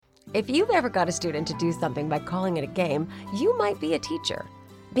If you've ever got a student to do something by calling it a game, you might be a teacher.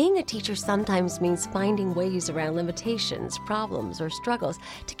 Being a teacher sometimes means finding ways around limitations, problems, or struggles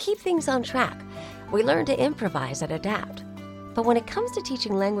to keep things on track. We learn to improvise and adapt. But when it comes to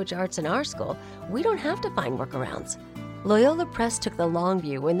teaching language arts in our school, we don't have to find workarounds. Loyola Press took the long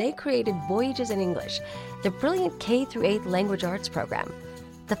view when they created Voyages in English, the brilliant K-8 language arts program.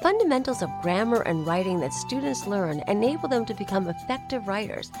 The fundamentals of grammar and writing that students learn enable them to become effective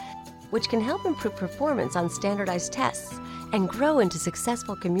writers, which can help improve performance on standardized tests and grow into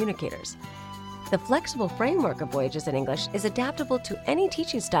successful communicators. The flexible framework of Voyages in English is adaptable to any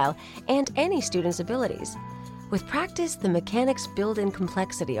teaching style and any student's abilities. With practice, the mechanics build in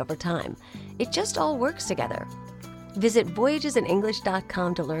complexity over time. It just all works together. Visit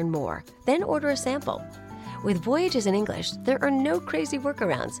voyagesinenglish.com to learn more, then order a sample. With Voyages in English, there are no crazy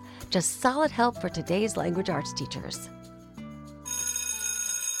workarounds, just solid help for today's language arts teachers.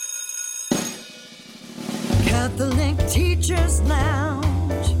 Catholic Teachers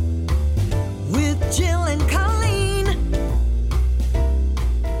Lounge with Jill and Colleen.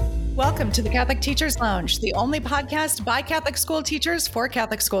 Welcome to the Catholic Teachers Lounge, the only podcast by Catholic school teachers for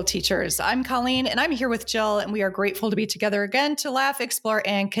Catholic school teachers. I'm Colleen, and I'm here with Jill, and we are grateful to be together again to laugh, explore,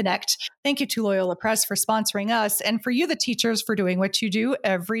 and connect. Thank you to Loyola Press for sponsoring us, and for you, the teachers, for doing what you do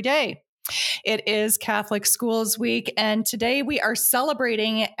every day. It is Catholic Schools Week, and today we are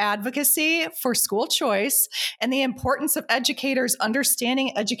celebrating advocacy for school choice and the importance of educators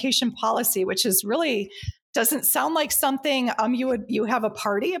understanding education policy, which is really doesn't sound like something you have a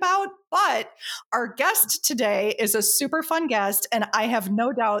party about, but our guest today is a super fun guest, and I have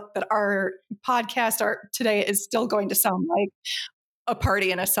no doubt that our podcast today is still going to sound like a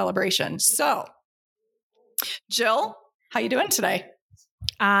party and a celebration. So, Jill, how you doing today?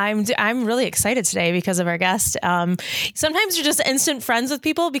 I'm really excited today because of our guest. Sometimes you're just instant friends with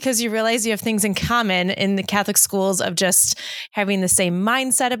people because you realize you have things in common in the Catholic schools of just having the same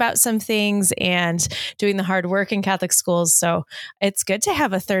mindset about some things and doing the hard work in Catholic schools. So it's good to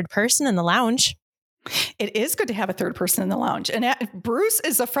have a third person in the lounge. It is good to have a third person in the lounge. And Bruce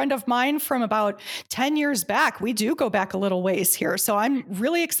is a friend of mine from about 10 years back. We do go back a little ways here. So I'm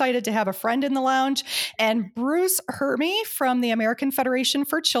really excited to have a friend in the lounge. And Bruce Hermie from the American Federation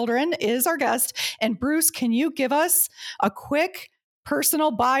for Children is our guest. And Bruce, can you give us a quick personal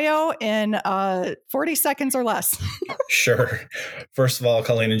bio in 40 seconds or less? Sure. First of all,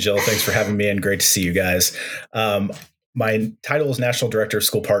 Colleen and Jill, thanks for having me in. Great to see you guys. My title is National Director of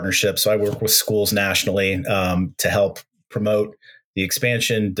School Partnerships, so I work with schools nationally to help promote the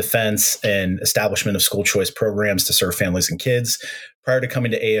expansion, defense, and establishment of school choice programs to serve families and kids. Prior to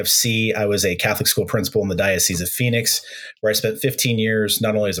coming to AFC, I was a Catholic school principal in the Diocese of Phoenix, where I spent 15 years,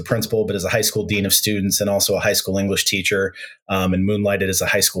 not only as a principal, but as a high school dean of students and also a high school English teacher, and moonlighted as a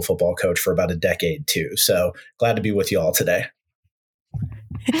high school football coach for about a decade too. So glad to be with you all today.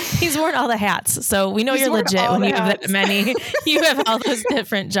 He's worn all the hats, so we know you're legit when you have that many. You have all those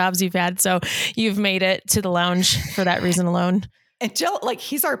different jobs you've had, so you've made it to the lounge for that reason alone. And Jill,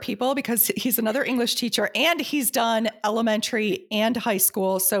 he's our people because he's another English teacher and he's done elementary and high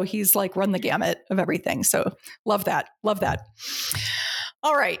school. So he's run the gamut of everything. So love that. Love that.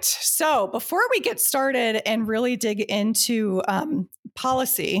 All right. So before we get started and really dig into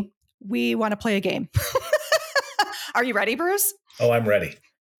policy, we want to play a game. Are you ready, Bruce? Oh, I'm ready.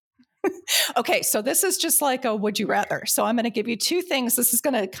 Okay, so this is just like a would you rather. So I'm going to give you two things. This is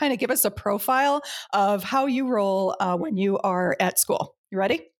going to kind of give us a profile of how you roll when you are at school. You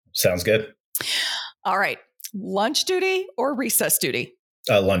ready? Sounds good. All right. Lunch duty or recess duty?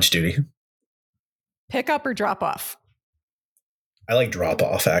 Lunch duty. Pick up or drop off? I like drop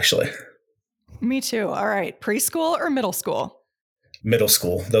off, actually. Me too. All right. Preschool or middle school? Middle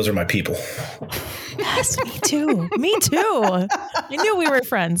school. Those are my people. Yes, me too. Me too. I knew we were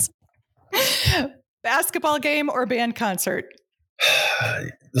friends. Basketball game or band concert?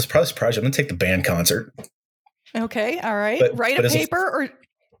 This is probably surprising. I'm going to take the band concert. Okay. All right. Write a paper or...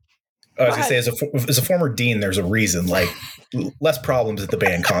 I was going to say, as a former dean, there's a reason, less problems at the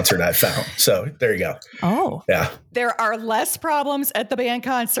band concert I've found. So there you go. Oh. Yeah. There are less problems at the band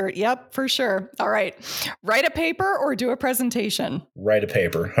concert. Yep, for sure. All right. Write a paper or do a presentation? Write a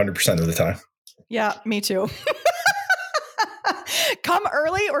paper 100% of the time. Yeah, me too. Come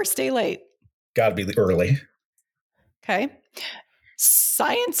early or stay late? Got to be early. Okay.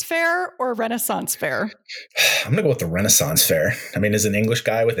 Science fair or Renaissance fair? I'm going to go with the Renaissance fair. I mean, as an English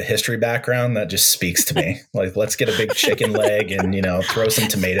guy with a history background, that just speaks to me. Let's get a big chicken leg and, throw some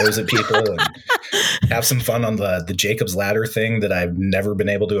tomatoes at people. And have some fun on the Jacob's ladder thing that I've never been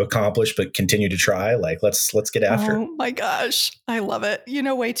able to accomplish, but continue to try. Like, let's get after it. Oh my gosh. I love it. You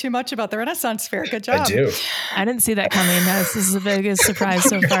know way too much about the Renaissance Fair. Good job. I do. I didn't see that coming. This is the biggest surprise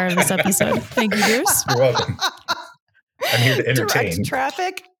so far of this episode. Thank you, Bruce. You're welcome. I'm here to entertain. Direct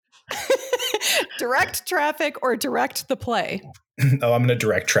traffic. Direct traffic or direct the play? Oh, I'm going to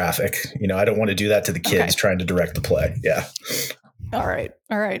direct traffic. I don't want to do that to the kids trying to direct the play. Yeah. All right.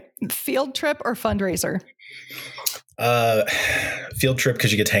 Field trip or fundraiser? Field trip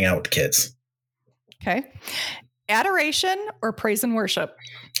because you get to hang out with the kids. Okay. Adoration or praise and worship?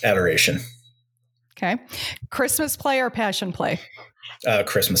 Adoration. Okay. Christmas play or passion play?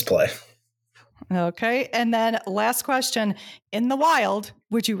 Christmas play. Okay. And then last question. In the wild,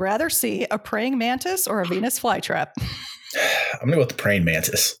 would you rather see a praying mantis or a Venus flytrap? I'm going to go with the praying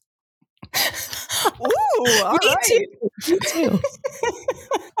mantis. Ooh, all right. Me too.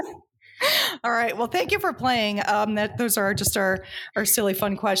 All right. Well, thank you for playing. Those are just our silly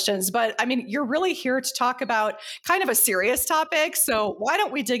fun questions. But I mean, you're really here to talk about kind of a serious topic. So why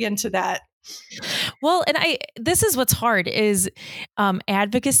don't we dig into that? Well, and this is what's hard is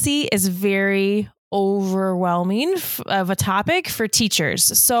advocacy is very overwhelming of a topic for teachers.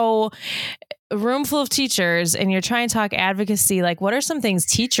 So a room full of teachers and you're trying to talk advocacy, like what are some things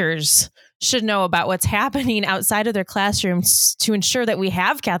teachers should know about what's happening outside of their classrooms to ensure that we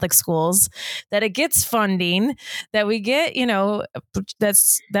have Catholic schools, that it gets funding, that we get,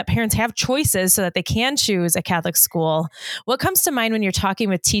 that parents have choices so that they can choose a Catholic school. What comes to mind when you're talking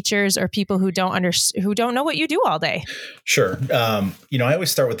with teachers or people who don't know what you do all day? Sure. I always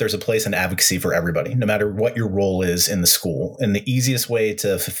start with there's a place in advocacy for everybody, no matter what your role is in the school. And the easiest way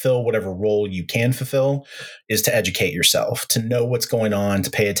to fulfill whatever role you can fulfill is to educate yourself, to know what's going on, to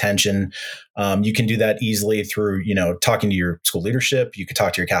pay attention. You can do that easily through, talking to your school leadership. You could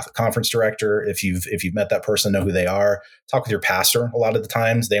talk to your Catholic conference director. If you've met that person, know who they are. Talk with your pastor. A lot of the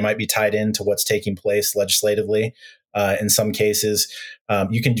times they might be tied into what's taking place legislatively. In some cases,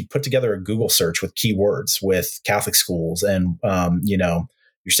 you can put together a Google search with keywords with Catholic schools and,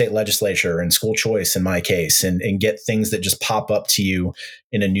 your state legislature and school choice in my case, and get things that just pop up to you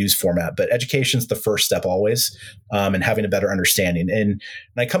in a news format. But education's the first step always, and having a better understanding. And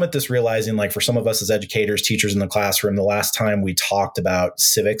I come at this realizing, like, for some of us as educators, teachers in the classroom, the last time we talked about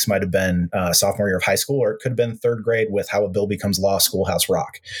civics might have been sophomore year of high school, or it could have been third grade with How a Bill Becomes Law, Schoolhouse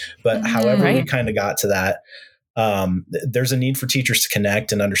Rock. But however we kind of got to that, there's a need for teachers to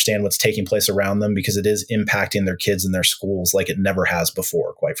connect and understand what's taking place around them, because it is impacting their kids and their schools like it never has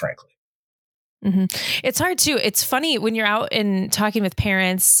before, quite frankly. Mm-hmm. It's hard too. It's funny when you're out and talking with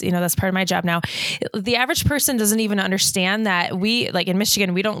parents, that's part of my job now. The average person doesn't even understand that like in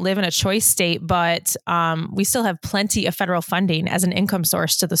Michigan, we don't live in a choice state, but we still have plenty of federal funding as an income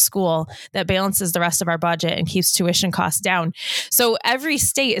source to the school that balances the rest of our budget and keeps tuition costs down. So every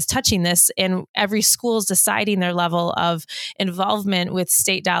state is touching this, and every school is deciding their level of involvement with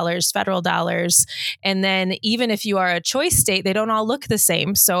state dollars, federal dollars. And then even if you are a choice state, they don't all look the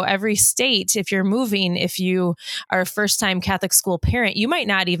same. So every state, if you're moving, if you are a first-time Catholic school parent, you might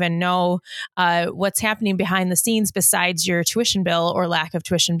not even know what's happening behind the scenes besides your tuition bill or lack of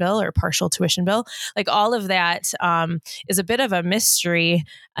tuition bill or partial tuition bill. Like all of that is a bit of a mystery.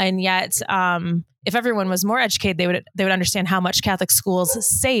 And yet, if everyone was more educated, they would understand how much Catholic schools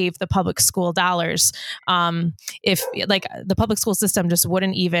save the public school dollars. If like the public school system just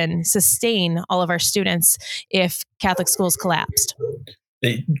wouldn't even sustain all of our students if Catholic schools collapsed.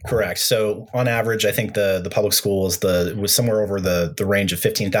 Correct. So on average, I think the public schools was somewhere over the range of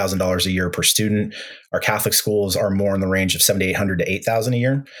 $15,000 a year per student. Our Catholic schools are more in the range of $7,800 to $8,000 a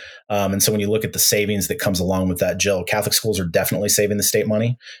year. And so when you look at the savings that comes along with that, Jill, Catholic schools are definitely saving the state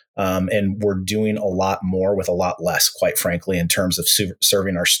money. And we're doing a lot more with a lot less, quite frankly, in terms of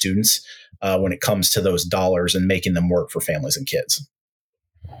serving our students when it comes to those dollars and making them work for families and kids.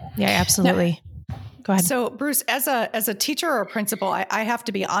 Yeah, absolutely. Go ahead. So Bruce, as a teacher or a principal, I have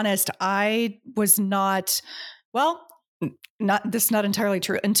to be honest, I was not entirely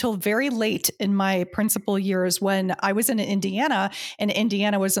true until very late in my principal years when I was in Indiana, and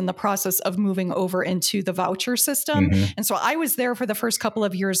Indiana was in the process of moving over into the voucher system. Mm-hmm. And so I was there for the first couple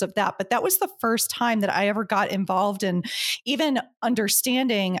of years of that, but that was the first time that I ever got involved in even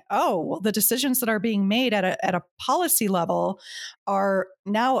understanding, the decisions that are being made at a policy level are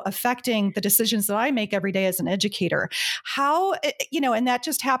now affecting the decisions that I make every day as an educator. How, and that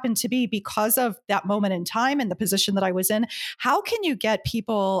just happened to be because of that moment in time and the position that I was in. How can you get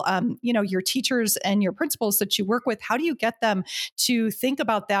people, your teachers and your principals that you work with, how do you get them to think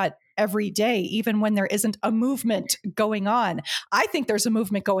about that every day, even when there isn't a movement going on. I think there's a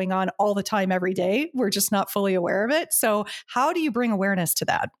movement going on all the time, every day. We're just not fully aware of it. So how do you bring awareness to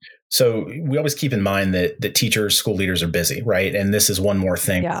that? So we always keep in mind that teachers, school leaders are busy, right? And this is one more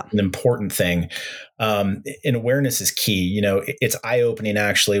thing, an important thing. And awareness is key. You know, it's eye-opening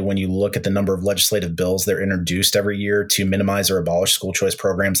actually when you look at the number of legislative bills that are introduced every year to minimize or abolish school choice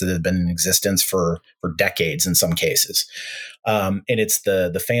programs that have been in existence for decades in some cases. And it's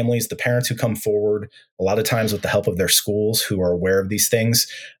the families, the parents who come forward, a lot of times with the help of their schools, who are aware of these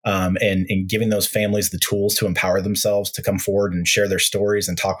things, and giving those families the tools to empower themselves to come forward and share their stories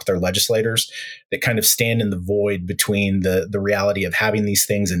and talk with their legislators, that kind of stand in the void between the reality of having these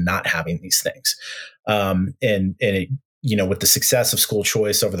things and not having these things. With the success of school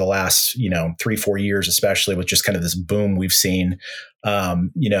choice over the last, 3-4 years, especially with just kind of this boom we've seen,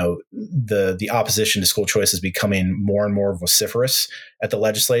 the opposition to school choice is becoming more and more vociferous at the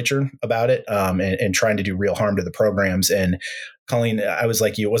legislature about it, and trying to do real harm to the programs. And Colleen, I was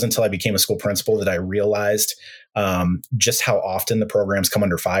like you, it wasn't until I became a school principal that I realized just how often the programs come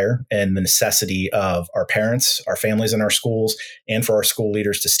under fire, and the necessity of our parents, our families in our schools, and for our school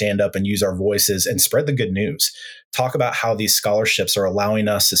leaders to stand up and use our voices and spread the good news. Talk about how these scholarships are allowing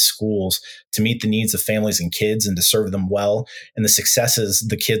us as schools to meet the needs of families and kids and to serve them well, and the successes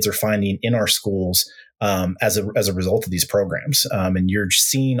the kids are finding in our schools as a result of these programs. And you're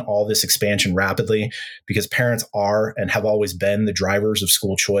seeing all this expansion rapidly because parents are and have always been the drivers of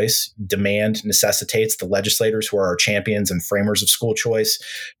school choice. Demand necessitates the legislators, who are our champions and framers of school choice,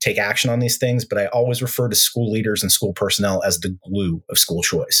 take action on these things. But I always refer to school leaders and school personnel as the glue of school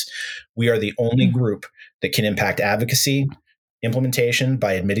choice. We are the only group that can impact advocacy, implementation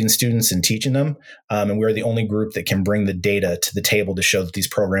by admitting students and teaching them. And we're the only group that can bring the data to the table to show that these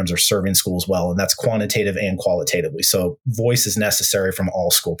programs are serving schools well. And that's quantitative and qualitatively. So voice is necessary from all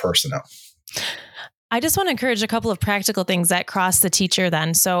school personnel. I just want to encourage a couple of practical things that cross the teacher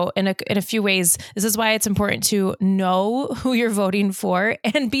then. So in a few ways, this is why it's important to know who you're voting for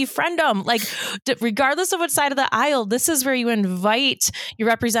and befriend them. Like, regardless of what side of the aisle, this is where you invite your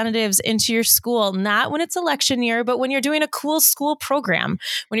representatives into your school, not when it's election year, but when you're doing a cool school program,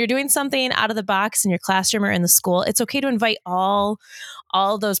 when you're doing something out of the box in your classroom or in the school. It's okay to invite all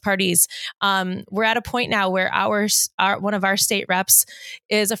those parties. We're at a point now where one of our state reps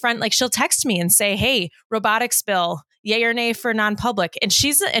is a friend. Like, she'll text me and say, "Hey, robotics bill, yay or nay for non-public." And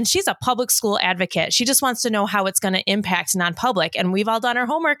she's a public school advocate. She just wants to know how it's going to impact non-public. And we've all done our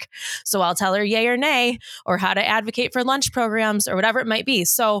homework. So I'll tell her yay or nay, or how to advocate for lunch programs or whatever it might be.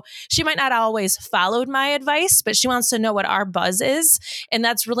 So she might not always followed my advice, but she wants to know what our buzz is. And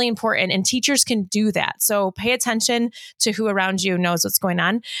that's really important. And teachers can do that. So pay attention to who around you knows what's going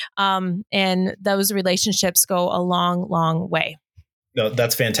on. And those relationships go a long, long way. No,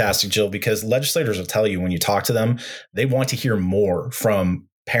 that's fantastic, Jill, because legislators will tell you when you talk to them, they want to hear more from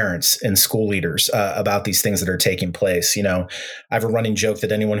parents and school leaders about these things that are taking place. I have a running joke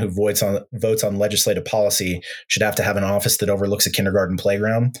that anyone who votes on legislative policy should have to have an office that overlooks a kindergarten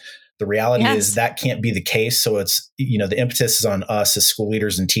playground. The reality is that can't be the case. So it's, the impetus is on us as school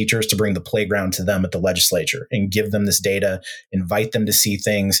leaders and teachers to bring the playground to them at the legislature and give them this data, invite them to see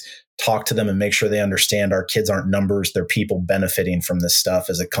things, talk to them, and make sure they understand our kids aren't numbers. They're people benefiting from this stuff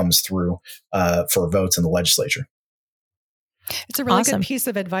as it comes through for votes in the legislature. It's a really good piece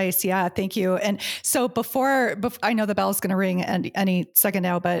of advice. Yeah, thank you. And so before I know the bell's going to ring any second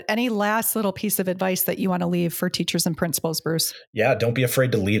now, but any last little piece of advice that you want to leave for teachers and principals, Bruce? Yeah, don't be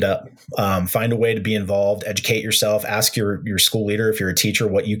afraid to lead up. Find a way to be involved. Educate yourself. Ask your school leader, if you're a teacher,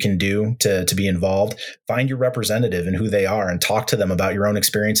 what you can do to be involved. Find your representative and who they are, and talk to them about your own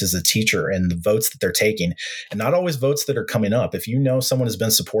experience as a teacher and the votes that they're taking, and not always votes that are coming up. If you know someone has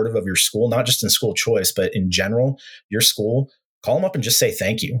been supportive of your school, not just in school choice, but in general, your school, call them up and just say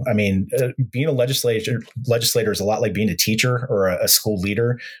thank you. I mean, being a legislator is a lot like being a teacher or a school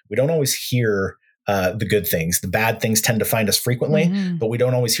leader. We don't always hear the good things. The bad things tend to find us frequently, but we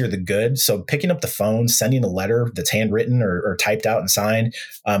don't always hear the good. So picking up the phone, sending a letter that's handwritten or typed out and signed,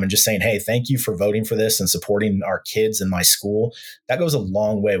 and just saying, "Hey, thank you for voting for this and supporting our kids in my school," that goes a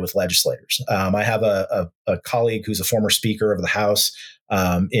long way with legislators. I have a colleague who's a former speaker of the House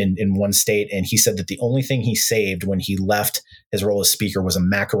in one state, and he said that the only thing he saved when he left his role as speaker was a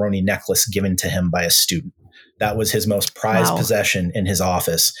macaroni necklace given to him by a student. That was his most prized possession in his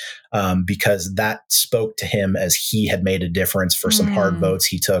office, because that spoke to him as he had made a difference for some hard votes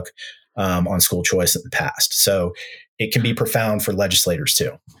he took on school choice in the past. So it can be profound for legislators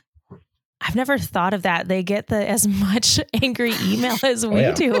too. I've never thought of that. They get as much angry email as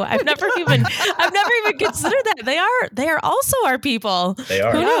we do. I've never even considered that. They are also our people. They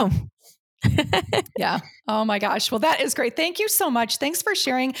are. Who knew? Yeah. Oh my gosh. Well, that is great. Thank you so much. Thanks for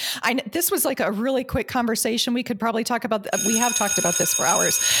sharing. This was like a really quick conversation. We could probably talk about, we have talked about this for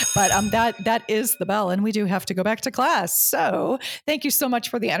hours, but that is the bell, and we do have to go back to class. So thank you so much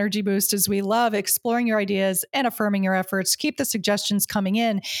for the energy boost, as we love exploring your ideas and affirming your efforts. Keep the suggestions coming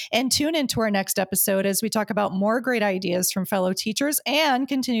in, and tune into our next episode as we talk about more great ideas from fellow teachers and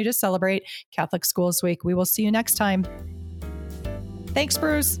continue to celebrate Catholic Schools Week. We will see you next time. Thanks,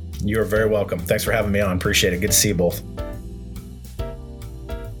 Bruce. You're very welcome. Thanks for having me on. Appreciate it. Good to see you both.